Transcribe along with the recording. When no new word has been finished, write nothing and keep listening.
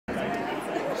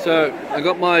So I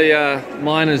got my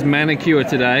miner's manicure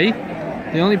today.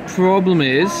 The only problem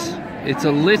is it's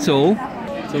a little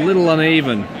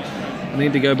uneven. I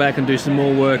need to go back and do some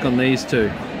more work on these two.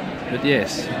 But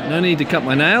yes, no need to cut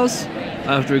my nails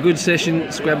after a good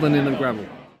session scrabbling in the gravel.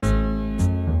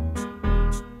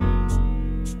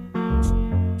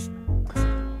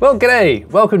 Well, g'day!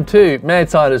 Welcome to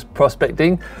Mansiders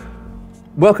Prospecting.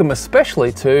 Welcome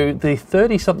especially to the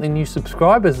 30-something new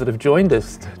subscribers that have joined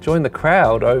us, joined the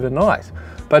crowd overnight.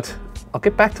 But I'll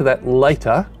get back to that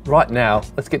later. Right now,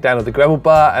 let's get down to the gravel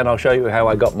bar and I'll show you how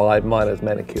I got my miner's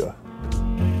manicure.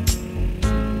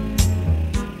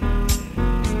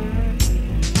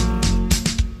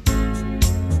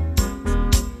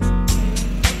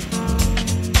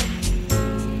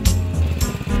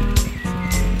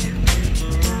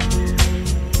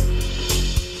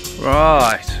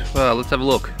 Right, well, let's have a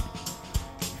look.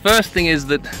 First thing is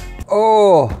that...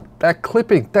 Oh, that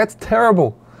clipping, that's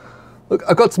terrible. Look,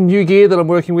 I've got some new gear that I'm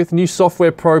working with, new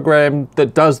software program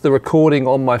that does the recording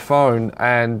on my phone,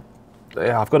 and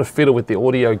yeah, I've got to fiddle with the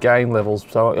audio gain levels,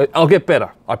 so I'll get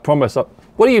better, I promise.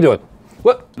 What are you doing?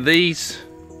 What? These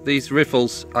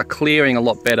riffles are clearing a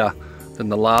lot better than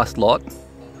the last lot.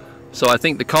 So I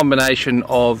think the combination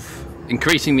of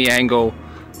increasing the angle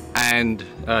and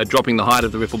dropping the height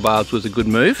of the riffle barbs was a good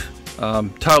move.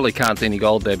 Totally can't see any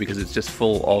gold there because it's just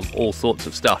full of all sorts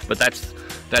of stuff, but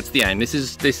that's the aim. This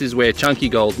is where chunky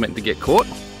gold's meant to get caught,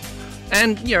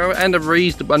 and you know, and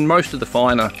most of the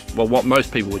finer, well, what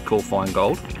most people would call fine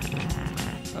gold.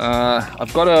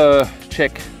 I've got to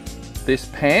check this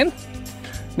pan.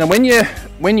 Now,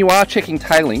 when you are checking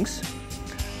tailings,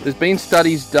 there's been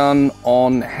studies done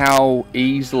on how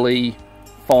easily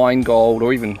fine gold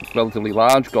or even relatively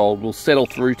large gold will settle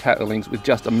through tailings with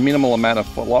just a minimal amount of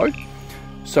flow.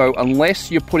 So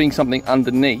unless you're putting something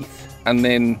underneath and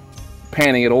then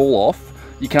panning it all off,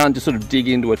 you can't just sort of dig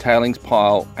into a tailings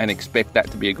pile and expect that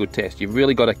to be a good test. You've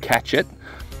really got to catch it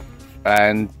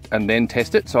and then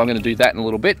test it. So I'm going to do that in a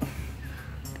little bit.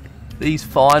 These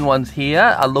fine ones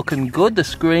here are looking good. The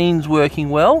screen's working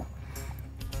well.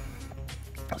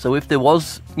 So if there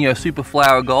was, you know, super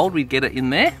flour gold, we'd get it in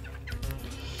there.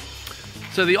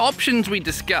 So the options we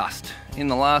discussed in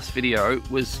the last video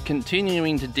was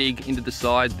continuing to dig into the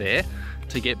side there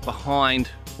to get behind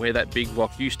where that big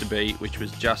rock used to be, which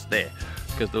was just there,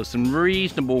 because there was some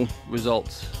reasonable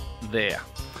results there.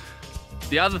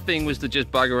 The other thing was to just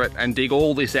bugger it and dig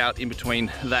all this out in between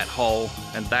that hole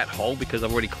and that hole, because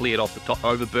I've already cleared off the top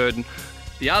overburden.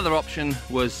 The other option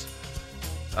was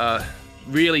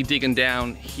really digging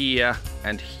down here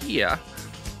and here.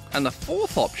 And the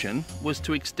fourth option was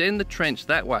to extend the trench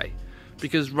that way,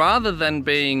 because rather than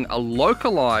being a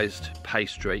localized pay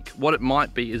streak, what it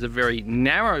might be is a very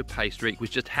narrow pay streak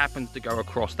which just happens to go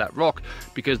across that rock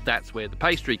because that's where the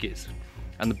pay streak is.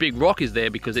 And the big rock is there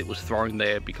because it was thrown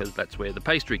there because that's where the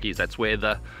pay streak is. That's where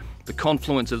the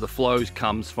confluence of the flows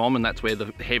comes from, and that's where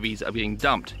the heavies are being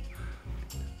dumped.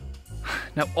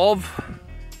 Now, of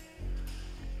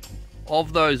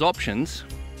those options,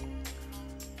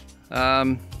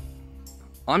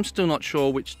 I'm still not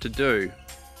sure which to do.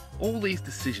 All these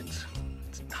decisions,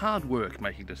 it's hard work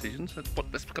making decisions.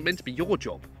 That's meant to be your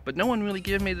job, but no one really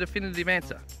gave me the definitive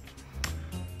answer.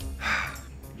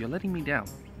 You're letting me down.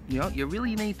 You know, you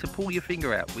really need to pull your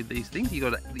finger out with these things. You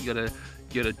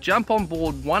gotta jump on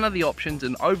board one of the options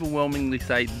and overwhelmingly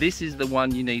say this is the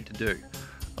one you need to do.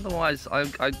 Otherwise,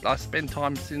 I spend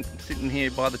time sitting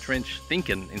here by the trench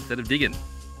thinking instead of digging.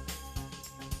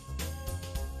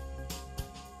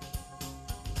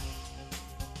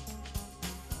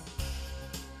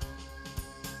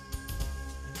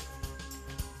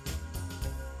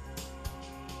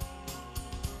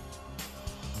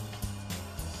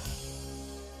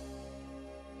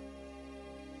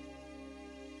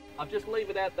 I've just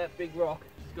levered out that big rock.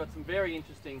 It's got some very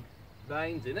interesting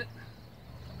veins in it.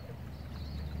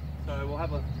 So we'll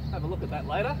have a look at that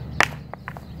later.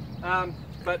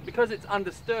 But because it's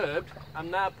undisturbed,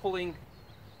 I'm now pulling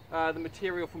the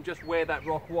material from just where that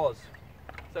rock was,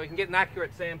 so we can get an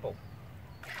accurate sample.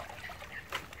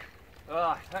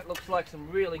 Ah, that looks like some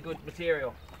really good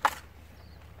material.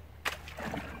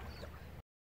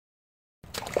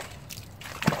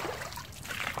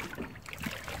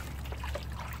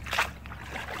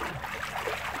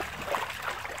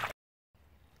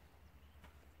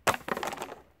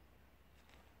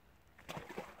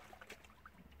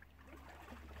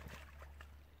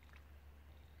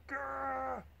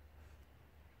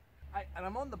 And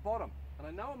I'm on the bottom, and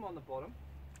I know I'm on the bottom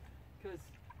because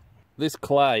this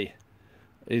clay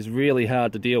is really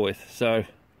hard to deal with. So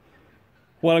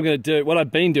what I'm going to do, what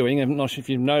I've been doing, I'm not sure if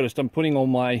you've noticed, I'm putting all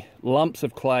my lumps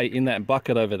of clay in that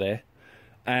bucket over there,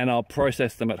 and I'll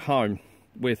process them at home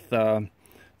with the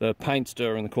paint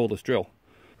stirrer and the cordless drill.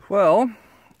 Well,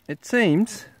 it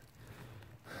seems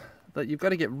that you've got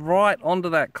to get right onto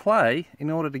that clay in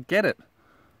order to get it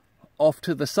off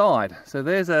to the side. So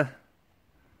there's a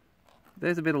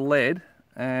bit of lead,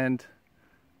 and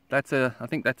I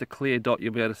think that's a clear dot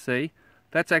you'll be able to see.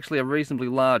 That's actually a reasonably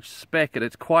large speck, and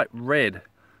it's quite red.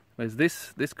 Whereas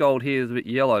this gold here is a bit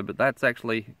yellow, but that's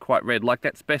actually quite red, like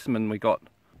that specimen we got.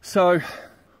 So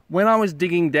when I was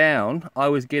digging down, I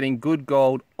was getting good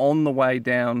gold on the way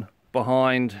down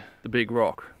behind the big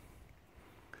rock.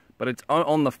 But it's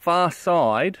on the far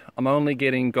side, I'm only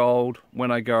getting gold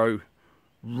when I go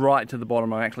right to the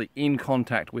bottom. I'm actually in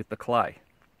contact with the clay.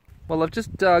 Well, I've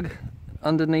just dug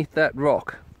underneath that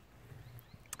rock,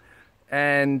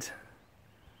 and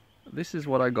this is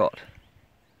what I got.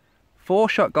 4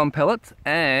 shotgun pellets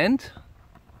and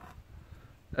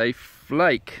a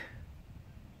flake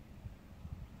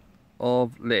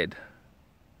of lead.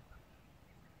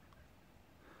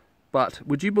 But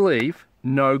would you believe,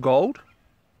 no gold?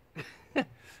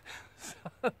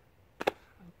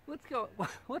 So,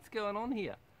 what's going on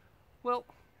here? Well,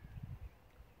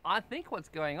 I think what's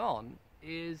going on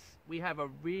is we have a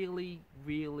really,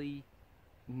 really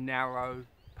narrow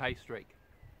pay streak,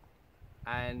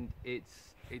 and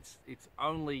it's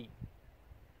only,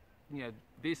 you know,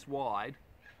 this wide.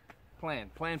 Plan.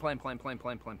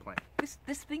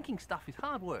 This thinking stuff is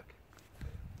hard work.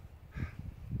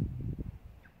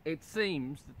 It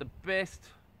seems that the best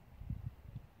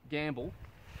gamble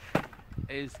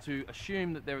is to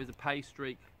assume that there is a pay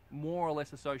streak more or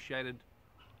less associated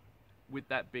with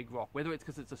that big rock. Whether it's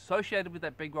because it's associated with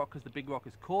that big rock because the big rock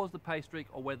has caused the pay streak,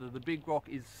 or whether the big rock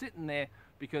is sitting there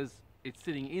because it's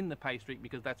sitting in the pay streak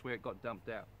because that's where it got dumped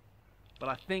out. But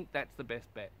I think that's the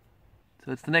best bet.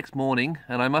 So it's the next morning,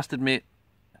 and I must admit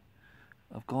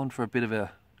I've gone for a bit of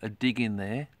a dig in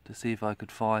there to see if I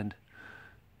could find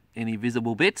any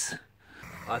visible bits.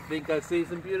 I think I see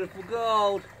some beautiful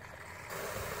gold.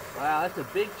 Wow, that's a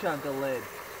big chunk of lead.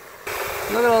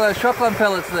 Look at all those shotgun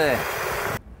pellets there.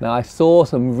 Now I saw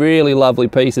some really lovely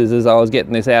pieces as I was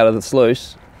getting this out of the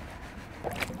sluice.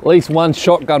 At least one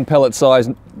shotgun pellet size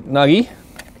nuggie.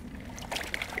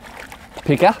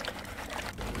 Picker.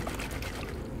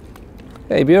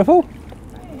 Hey, beautiful.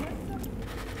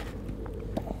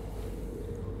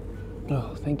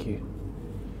 Oh, thank you.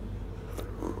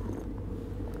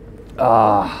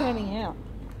 Ah. Turning out.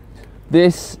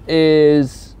 This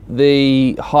is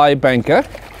the 𝗏𝗏𝗏𝗏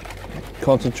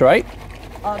concentrate.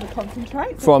 Oh, the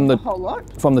concentrate? From the whole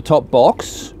lot? From the top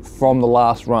box from the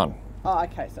last run. Oh,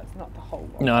 okay, so it's not the whole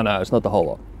lot. No, it's not the whole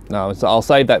lot. No, I'll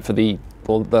save that for the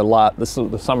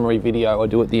summary video I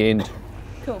do at the end.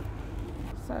 Cool.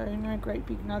 So no great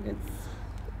big nuggets.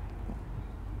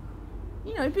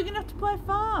 You know, big enough to buy a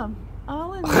farm.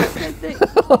 Arlen said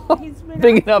that he's been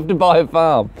big enough to buy a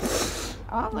farm.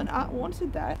 Arlen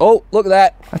wanted that. Oh, look at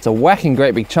that. That's a whacking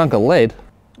great big chunk of lead.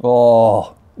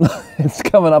 Oh, it's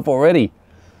coming up already.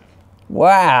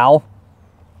 Wow.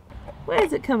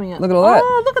 Where's it coming up? Look at all that.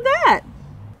 Oh, look at that.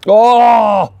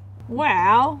 Oh!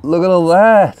 Wow. Look at all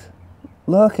that.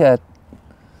 Look at.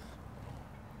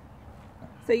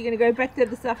 So you're going to go back there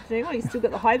this afternoon while you still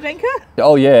got the 𝗏𝗏𝗏𝗏?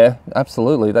 Oh yeah,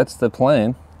 absolutely. That's the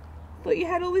plan. Thought you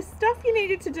had all this stuff you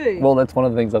needed to do. Well, that's one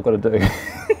of the things I've got to do.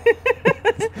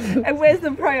 And where's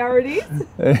the priorities?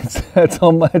 It's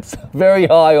very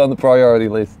high on the priority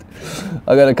list.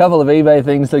 I've got a couple of eBay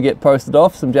things to get posted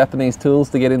off, some Japanese tools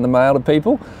to get in the mail to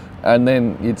people, and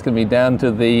then it's going to be down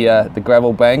to the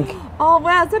gravel bank. Oh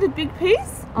wow, is that a big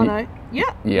piece? Oh no.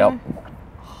 Yep. Yep.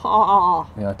 Oh.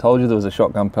 Yeah, I told you there was a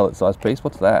shotgun pellet size piece.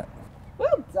 What's that?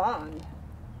 Well done.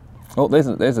 Oh,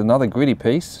 there's another gritty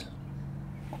piece.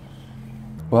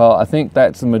 Well, I think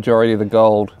that's the majority of the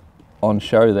gold on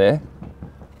show there.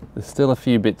 There's still a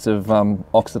few bits of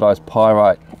oxidized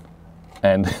pyrite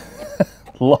and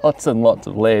lots and lots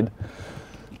of lead.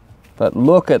 But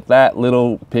look at that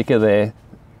little picker there.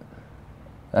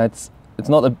 It's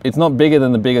not bigger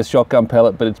than the biggest shotgun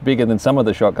pellet, but it's bigger than some of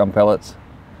the shotgun pellets.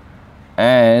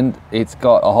 And it's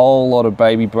got a whole lot of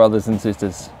baby brothers and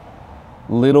sisters.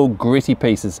 Little gritty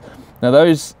pieces. Now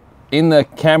those, in the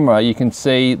camera, you can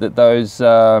see that those,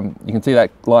 you can see that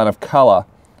line of color,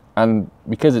 and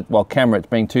because camera, it's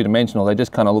being two-dimensional, they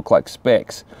just kind of look like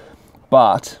specks,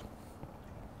 but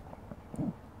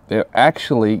they're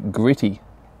actually gritty.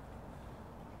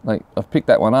 Like, I've picked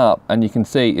that one up, and you can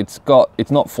see it's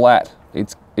not flat,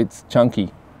 it's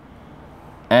chunky,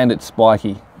 and it's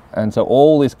spiky, and so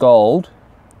all this gold,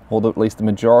 or at least the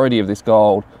majority of this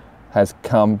gold, has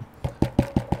come,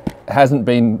 hasn't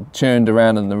been churned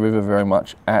around in the river very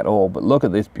much at all, but look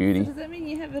at this beauty. So does that mean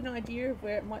you have an idea of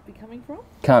where it might be coming from?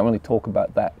 Can't really talk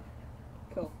about that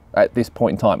Cool. at this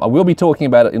point in time. I will be talking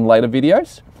about it in later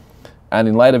videos, and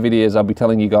in later videos I'll be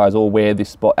telling you guys all where this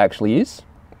spot actually is.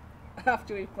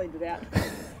 After we've cleaned it out.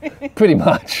 Pretty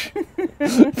much.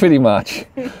 Pretty much.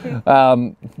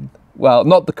 Well,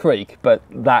 not the creek, but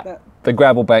the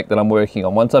gravel bank that I'm working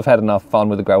on. Once I've had enough fun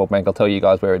with the gravel bank, I'll tell you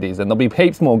guys where it is. And there'll be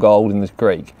heaps more gold in this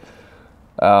creek.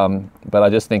 But I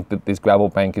just think that this gravel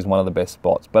bank is one of the best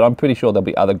spots. But I'm pretty sure there'll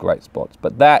be other great spots.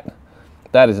 But that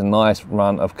is a nice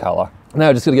run of colour. Now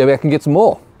I'm just going to go back and get some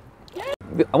more.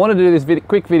 I wanted to do this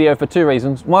quick video for two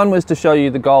reasons. One was to show you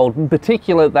the gold, in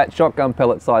particular that shotgun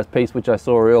pellet size piece which I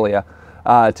saw earlier,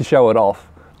 to show it off.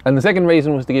 And the second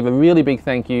reason was to give a really big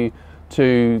thank you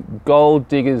to Gold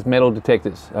Diggers Metal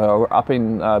Detectors up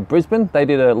in Brisbane. They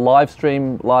did a live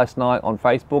stream last night on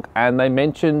Facebook, and they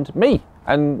mentioned me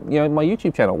and my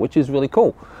YouTube channel, which is really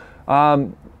cool.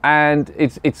 And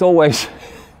it's always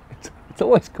it's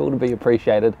always cool to be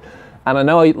appreciated. And I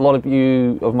know a lot of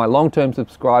you, of my long-term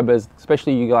subscribers,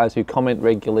 especially you guys who comment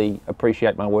regularly,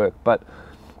 appreciate my work. But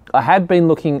I had been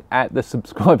looking at the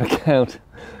subscriber count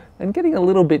and getting a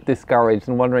little bit discouraged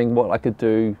and wondering what I could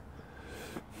do,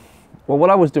 well,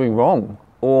 what I was doing wrong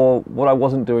or what I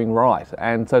wasn't doing right.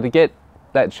 And so to get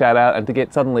that shout out and to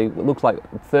get suddenly, it looks like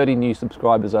 30 new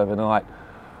subscribers overnight,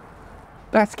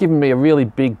 that's given me a really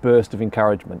big burst of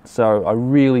encouragement. So I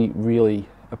really, really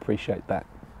appreciate that.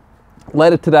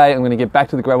 Later today, I'm going to get back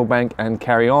to the gravel bank and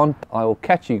carry on. I will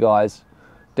catch you guys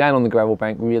down on the gravel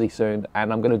bank really soon,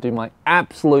 and I'm going to do my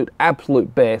absolute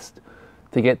best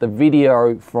to get the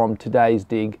video from today's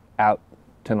dig out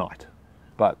tonight.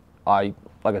 But like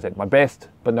I said, my best,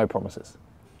 but no promises.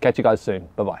 Catch you guys soon.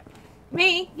 Bye-bye.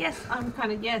 Me? Yes, I'm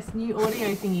kind of, yes, new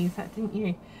audio thingies, didn't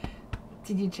you?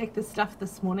 Did you check the stuff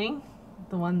this morning?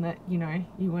 The one that, you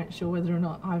weren't sure whether or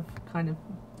not I've kind of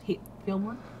hit film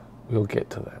on? We'll get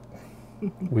to that.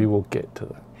 We will get to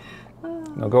that.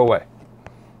 Now go away.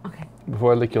 Okay.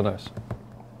 Before I lick your nose.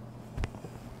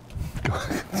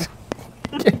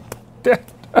 Yep.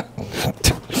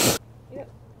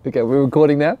 Okay, we're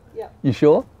recording now? Yep. You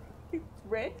sure? It's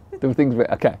red. The thing's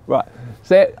red. Okay, right.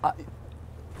 So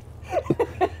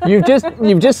you've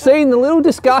just seen the little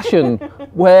discussion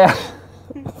where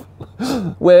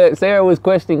Sarah was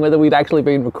questioning whether we'd actually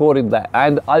been recording that,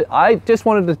 and I just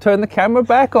wanted to turn the camera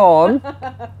back on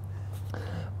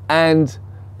and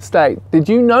state, did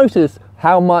you notice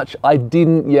how much I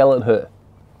didn't yell at her?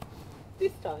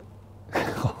 This time.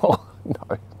 Oh,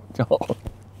 no. Oh.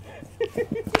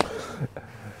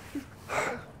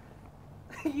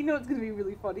 You know what's going to be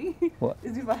really funny? What?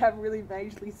 Is if I have really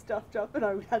majorly stuffed up and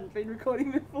I hadn't been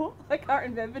recording before. I can't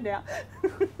remember now.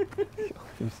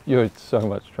 You're in so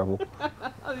much trouble.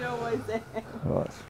 I'm always there. Right.